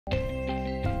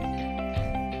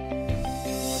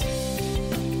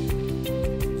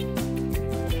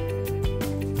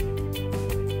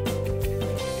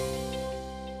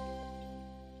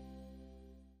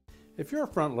If your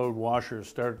front load washer has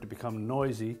started to become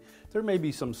noisy, there may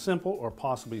be some simple or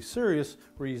possibly serious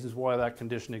reasons why that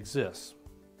condition exists.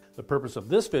 The purpose of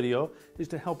this video is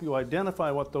to help you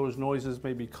identify what those noises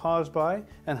may be caused by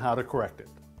and how to correct it.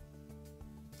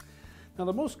 Now,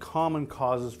 the most common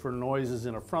causes for noises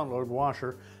in a front load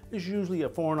washer is usually a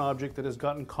foreign object that has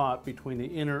gotten caught between the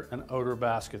inner and outer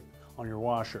basket on your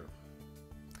washer.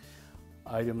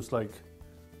 Items like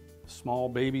small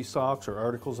baby socks or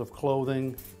articles of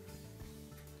clothing,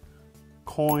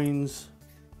 coins,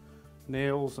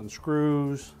 nails and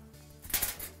screws,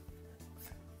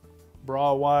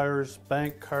 bra wires,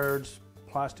 bank cards,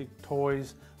 plastic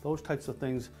toys, those types of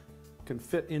things can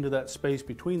fit into that space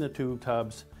between the two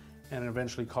tubs and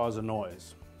eventually cause a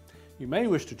noise. You may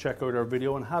wish to check out our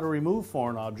video on how to remove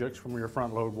foreign objects from your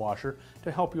front load washer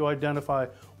to help you identify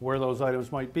where those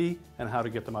items might be and how to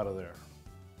get them out of there.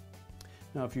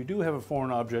 Now, if you do have a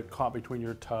foreign object caught between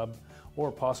your tub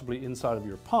or possibly inside of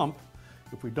your pump,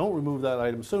 if we don't remove that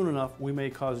item soon enough, we may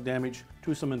cause damage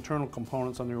to some internal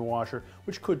components on your washer,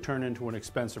 which could turn into an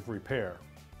expensive repair.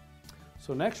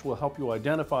 So next, we'll help you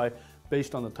identify,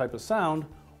 based on the type of sound,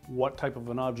 what type of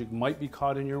an object might be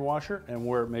caught in your washer and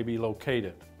where it may be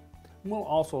located. And we'll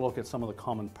also look at some of the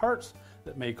common parts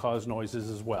that may cause noises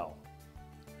as well.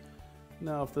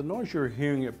 Now, if the noise you're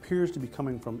hearing appears to be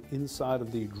coming from inside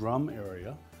of the drum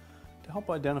area, to help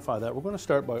identify that, we're going to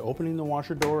start by opening the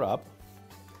washer door up.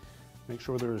 Make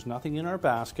sure there is nothing in our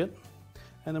basket,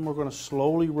 and then we're going to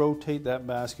slowly rotate that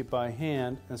basket by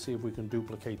hand and see if we can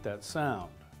duplicate that sound.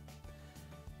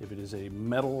 If it is a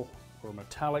metal or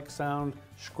metallic sound,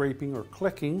 scraping or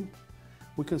clicking,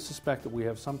 we can suspect that we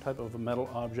have some type of a metal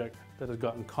object that has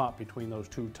gotten caught between those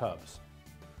two tubs.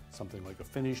 Something like a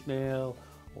finished nail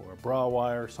or a bra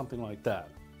wire, something like that.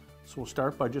 So we'll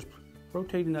start by just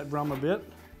rotating that drum a bit,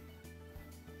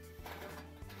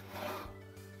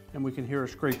 and we can hear a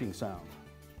scraping sound.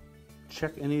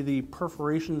 Check any of the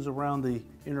perforations around the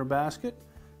inner basket,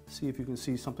 see if you can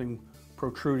see something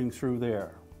protruding through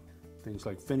there. Things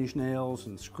like finish nails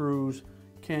and screws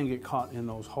can get caught in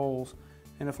those holes,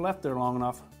 and if left there long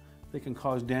enough, they can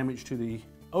cause damage to the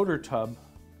outer tub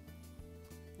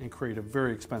and create a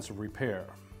very expensive repair.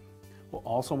 We'll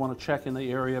also want to check in the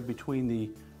area between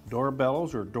the door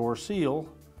bellows or door seal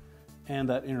and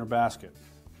that inner basket.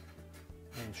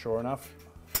 And sure enough,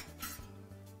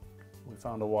 we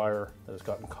found a wire that has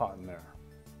gotten caught in there.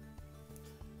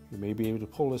 You may be able to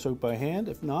pull this out by hand.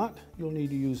 If not, you'll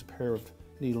need to use a pair of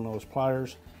needle nose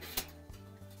pliers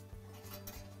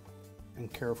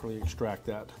and carefully extract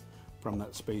that from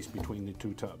that space between the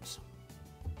two tubs.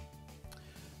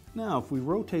 Now, if we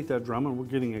rotate that drum and we're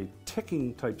getting a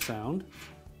ticking type sound,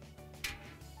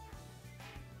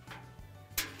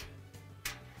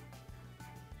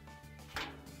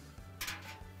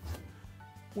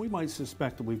 we might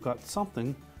suspect that we've got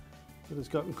something that has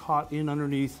gotten caught in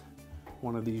underneath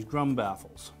one of these drum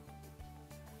baffles.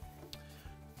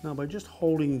 Now, by just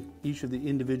holding each of the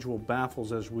individual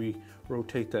baffles as we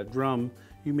rotate that drum,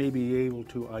 you may be able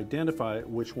to identify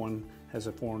which one has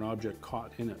a foreign object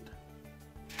caught in it.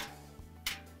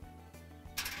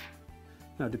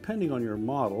 Now, depending on your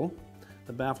model,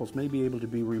 the baffles may be able to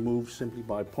be removed simply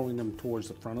by pulling them towards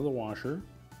the front of the washer.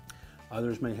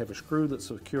 Others may have a screw that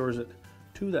secures it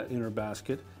to that inner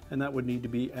basket, and that would need to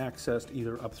be accessed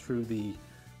either up through the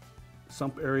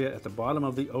sump area at the bottom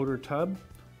of the outer tub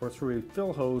or through a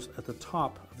fill hose at the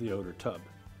top of the outer tub.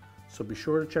 So be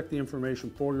sure to check the information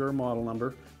for your model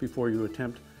number before you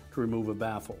attempt to remove a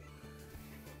baffle.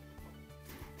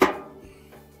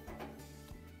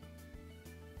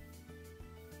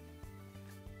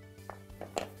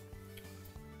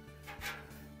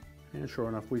 And sure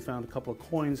enough, we found a couple of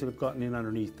coins that have gotten in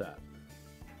underneath that.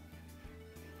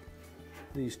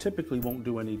 These typically won't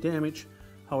do any damage,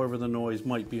 however the noise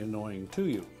might be annoying to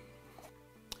you.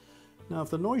 Now, if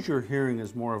the noise you're hearing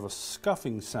is more of a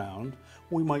scuffing sound,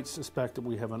 we might suspect that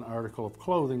we have an article of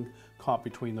clothing caught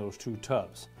between those two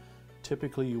tubs.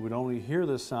 Typically, you would only hear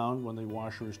this sound when the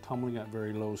washer is tumbling at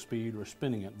very low speed or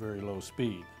spinning at very low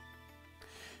speed.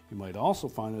 You might also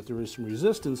find that there is some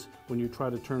resistance when you try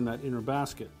to turn that inner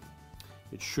basket.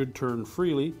 It should turn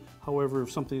freely, however,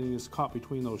 if something is caught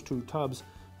between those two tubs,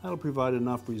 that'll provide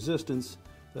enough resistance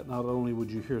that not only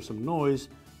would you hear some noise,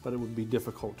 but it would be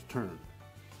difficult to turn.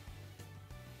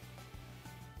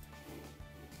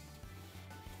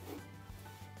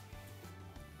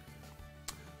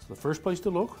 So the first place to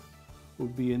look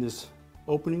would be in this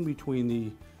opening between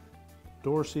the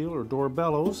door seal or door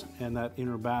bellows and that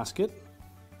inner basket.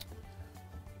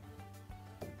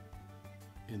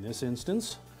 In this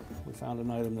instance, we found an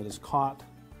item that is caught,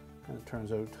 and it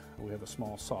turns out we have a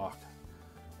small sock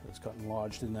that's gotten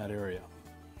lodged in that area.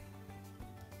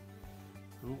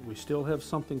 Well, we still have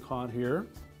something caught here.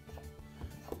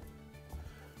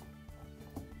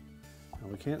 Now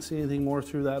we can't see anything more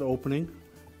through that opening.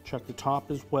 Check the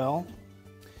top as well.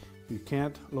 If you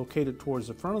can't locate it towards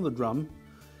the front of the drum,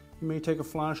 you may take a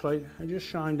flashlight and just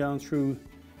shine down through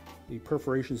the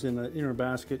perforations in the inner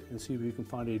basket and see if you can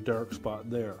find a dark spot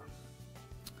there.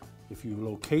 If you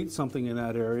locate something in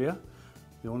that area,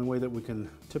 the only way that we can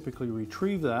typically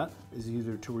retrieve that is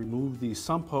either to remove the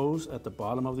sump hose at the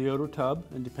bottom of the outer tub,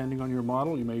 and depending on your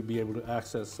model, you may be able to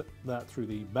access that through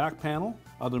the back panel.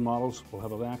 Other models will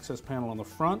have an access panel on the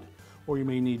front, or you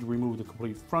may need to remove the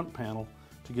complete front panel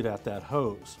to get at that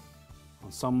hose.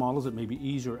 On some models, it may be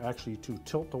easier actually to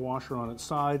tilt the washer on its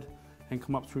side and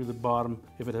come up through the bottom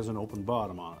if it has an open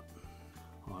bottom on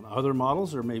it. On other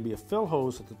models, there may be a fill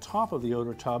hose at the top of the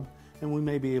outer tub, and we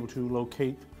may be able to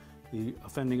locate the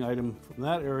offending item from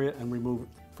that area and remove it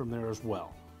from there as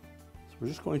well. So we're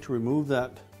just going to remove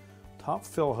that top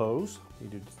fill hose. You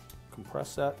need to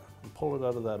compress that and pull it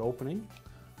out of that opening.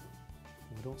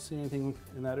 We don't see anything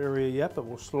in that area yet, but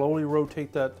we'll slowly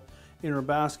rotate that inner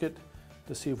basket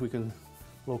to see if we can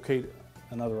locate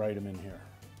another item in here.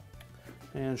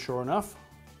 And sure enough,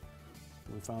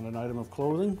 we found an item of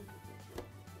clothing.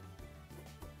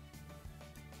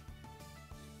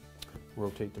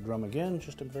 Rotate the drum again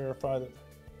just to verify that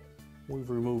we've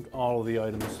removed all of the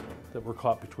items that were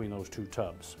caught between those two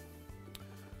tubs.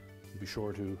 Be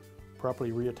sure to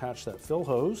properly reattach that fill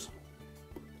hose.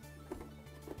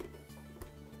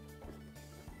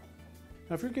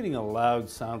 Now, if you're getting a loud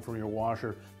sound from your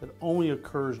washer that only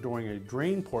occurs during a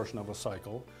drain portion of a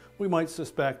cycle, we might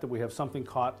suspect that we have something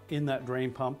caught in that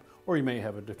drain pump, or you may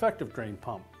have a defective drain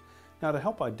pump. Now, to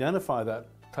help identify that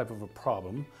type of a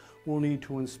problem, we'll need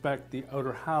to inspect the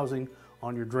outer housing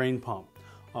on your drain pump.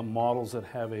 On models that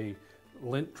have a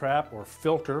lint trap or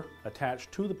filter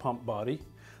attached to the pump body,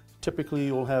 typically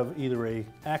you'll have either an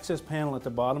access panel at the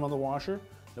bottom of the washer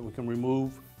that we can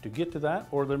remove to get to that,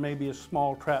 or there may be a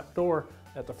small trap door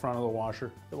at the front of the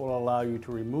washer that will allow you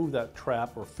to remove that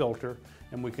trap or filter,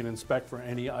 and we can inspect for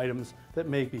any items that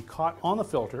may be caught on the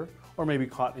filter or may be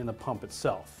caught in the pump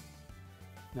itself.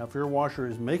 Now, if your washer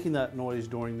is making that noise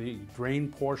during the drain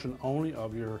portion only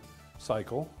of your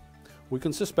cycle, we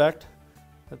can suspect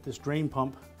that this drain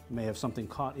pump may have something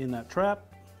caught in that trap,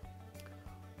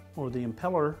 or the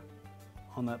impeller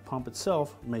on that pump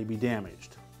itself may be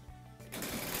damaged.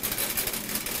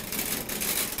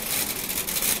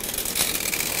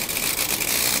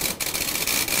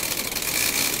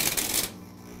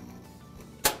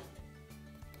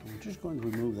 We're just going to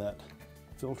remove that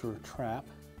filter trap.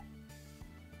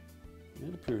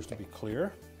 It appears to be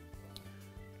clear.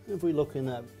 If we look in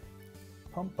that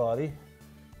pump body,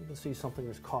 you can see something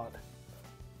is caught.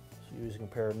 So using a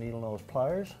pair of needle nose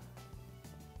pliers,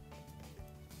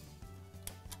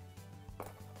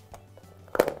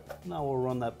 now we'll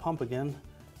run that pump again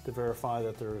to verify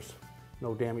that there's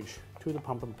no damage to the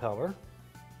pump impeller.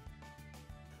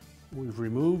 We've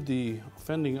removed the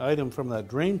offending item from that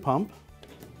drain pump.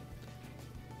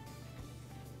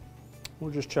 We're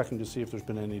just checking to see if there's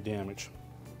been any damage.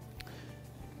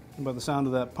 And by the sound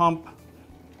of that pump,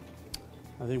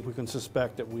 I think we can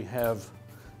suspect that we have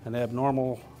an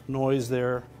abnormal noise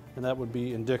there, and that would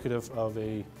be indicative of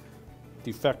a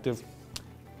defective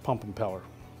pump impeller.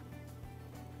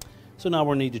 So now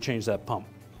we'll need to change that pump.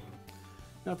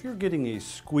 Now, if you're getting a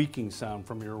squeaking sound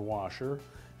from your washer,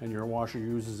 and your washer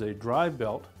uses a drive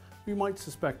belt, you might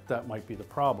suspect that might be the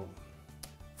problem.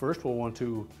 First, we'll want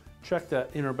to check that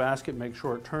inner basket, make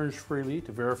sure it turns freely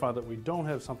to verify that we don't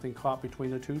have something caught between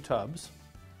the two tubs.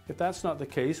 If that's not the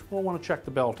case, we'll want to check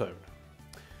the belt out.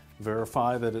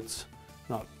 Verify that it's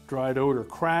not dried out or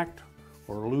cracked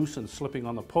or loose and slipping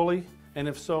on the pulley, and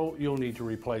if so, you'll need to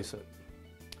replace it.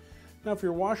 Now, if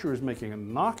your washer is making a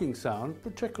knocking sound,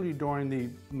 particularly during the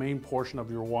main portion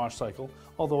of your wash cycle,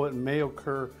 although it may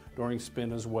occur during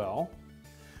spin as well,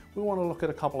 we want to look at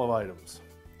a couple of items.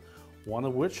 One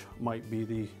of which might be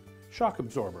the shock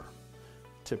absorber.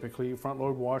 Typically, a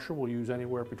front-load washer will use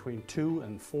anywhere between 2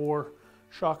 and 4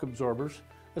 shock absorbers,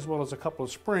 as well as a couple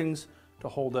of springs to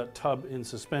hold that tub in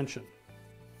suspension.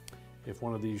 If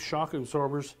one of these shock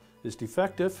absorbers is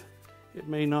defective, it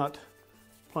may not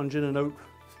plunge in and out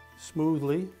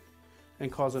smoothly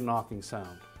and cause a knocking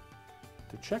sound.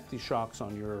 To check the shocks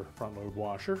on your front-load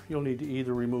washer, you'll need to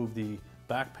either remove the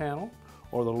back panel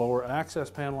or the lower access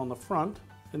panel on the front,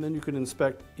 and then you can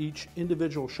inspect each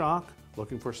individual shock,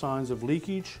 looking for signs of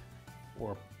leakage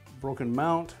or broken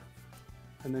mount,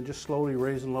 and then just slowly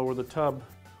raise and lower the tub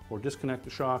or disconnect the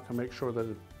shock and make sure that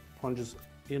it plunges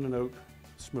in and out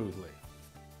smoothly.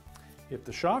 If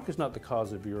the shock is not the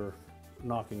cause of your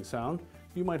knocking sound,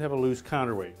 you might have a loose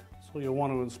counterweight. So you'll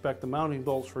want to inspect the mounting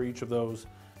bolts for each of those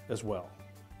as well.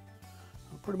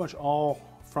 Pretty much all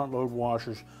front load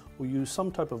washers will use some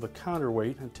type of a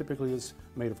counterweight, and typically it's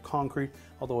made of concrete,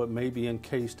 although it may be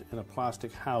encased in a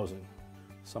plastic housing.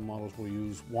 Some models will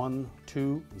use 1,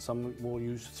 2, and some will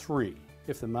use 3.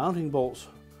 If the mounting bolts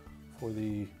for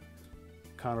the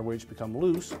counterweights become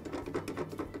loose,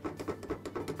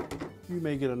 you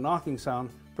may get a knocking sound,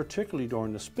 particularly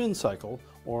during the spin cycle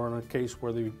or in a case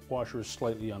where the washer is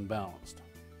slightly unbalanced.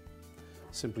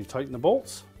 Simply tighten the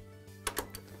bolts.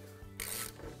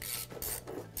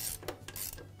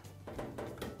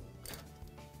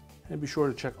 And be sure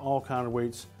to check all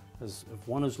counterweights, as if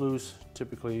one is loose,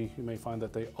 typically you may find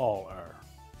that they all are.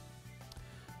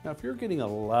 Now, if you're getting a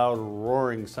loud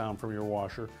roaring sound from your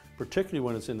washer, particularly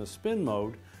when it's in the spin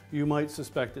mode, you might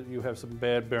suspect that you have some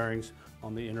bad bearings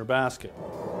on the inner basket.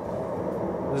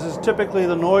 This is typically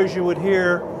the noise you would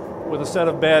hear with a set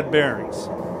of bad bearings.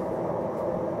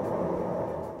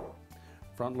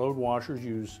 Front load washers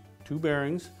use 2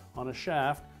 bearings on a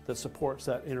shaft that supports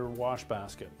that inner wash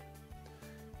basket.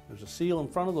 There's a seal in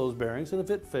front of those bearings, and if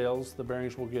it fails, the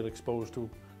bearings will get exposed to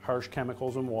harsh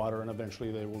chemicals and water, and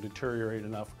eventually they will deteriorate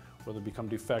enough where they become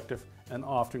defective and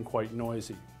often quite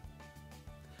noisy.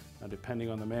 Now, depending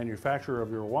on the manufacturer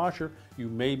of your washer, you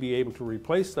may be able to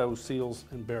replace those seals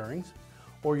and bearings,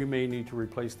 or you may need to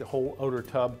replace the whole outer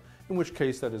tub, in which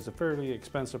case that is a fairly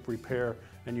expensive repair,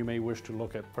 and you may wish to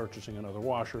look at purchasing another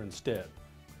washer instead.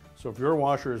 So if your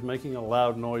washer is making a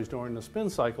loud noise during the spin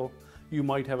cycle, you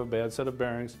might have a bad set of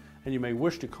bearings, and you may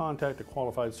wish to contact a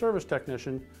qualified service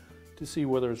technician to see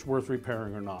whether it's worth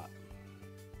repairing or not.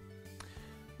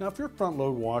 Now, if your front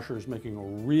load washer is making a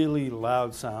really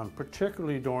loud sound,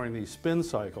 particularly during the spin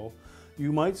cycle,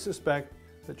 you might suspect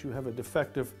that you have a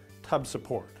defective tub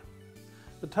support.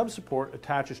 The tub support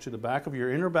attaches to the back of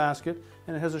your inner basket,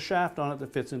 and it has a shaft on it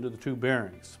that fits into the 2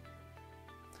 bearings.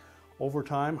 Over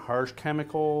time, harsh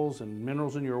chemicals and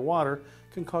minerals in your water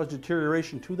can cause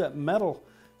deterioration to that metal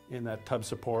in that tub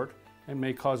support and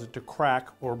may cause it to crack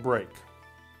or break.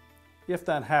 If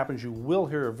that happens, you will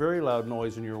hear a very loud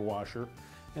noise in your washer,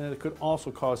 and it could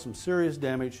also cause some serious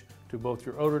damage to both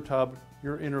your outer tub,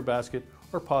 your inner basket,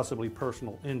 or possibly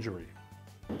personal injury.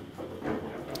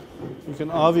 You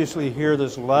can obviously hear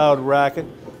this loud racket,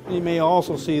 and you may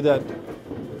also see that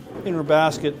inner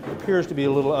basket appears to be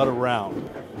a little out of round.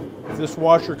 If this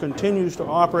washer continues to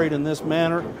operate in this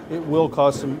manner, it will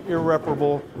cause some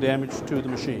irreparable damage to the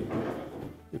machine.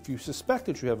 If you suspect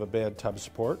that you have a bad tub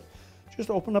support, just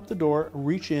open up the door,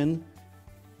 reach in,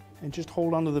 and just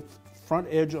hold onto the front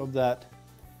edge of that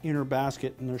inner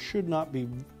basket, and there should not be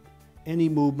any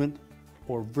movement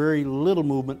or very little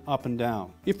movement up and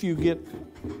down. If you get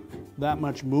that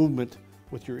much movement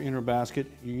with your inner basket,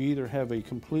 you either have a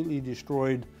completely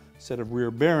destroyed set of rear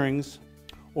bearings,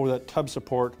 or that tub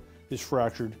support is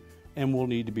fractured and will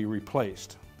need to be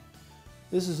replaced.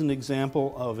 This is an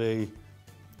example of a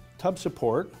tub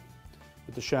support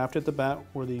with the shaft at the back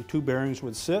where the 2 bearings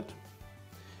would sit,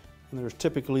 and there's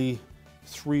typically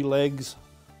 3 legs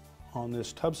on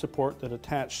this tub support that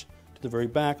attach to the very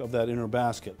back of that inner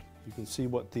basket. You can see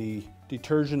what the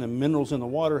detergent and minerals in the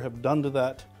water have done to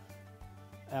that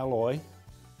alloy.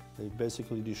 They've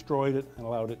basically destroyed it and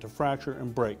allowed it to fracture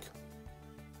and break.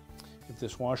 If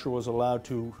this washer was allowed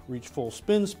to reach full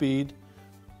spin speed,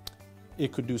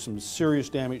 it could do some serious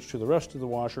damage to the rest of the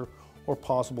washer or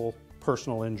possible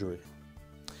personal injury.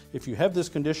 If you have this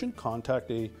condition,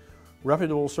 contact a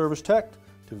reputable service tech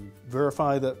to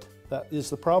verify that that is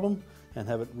the problem and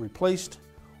have it replaced,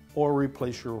 or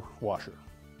replace your washer.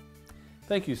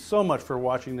 Thank you so much for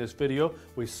watching this video.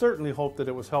 We certainly hope that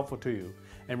it was helpful to you.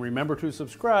 And remember to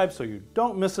subscribe so you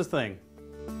don't miss a thing.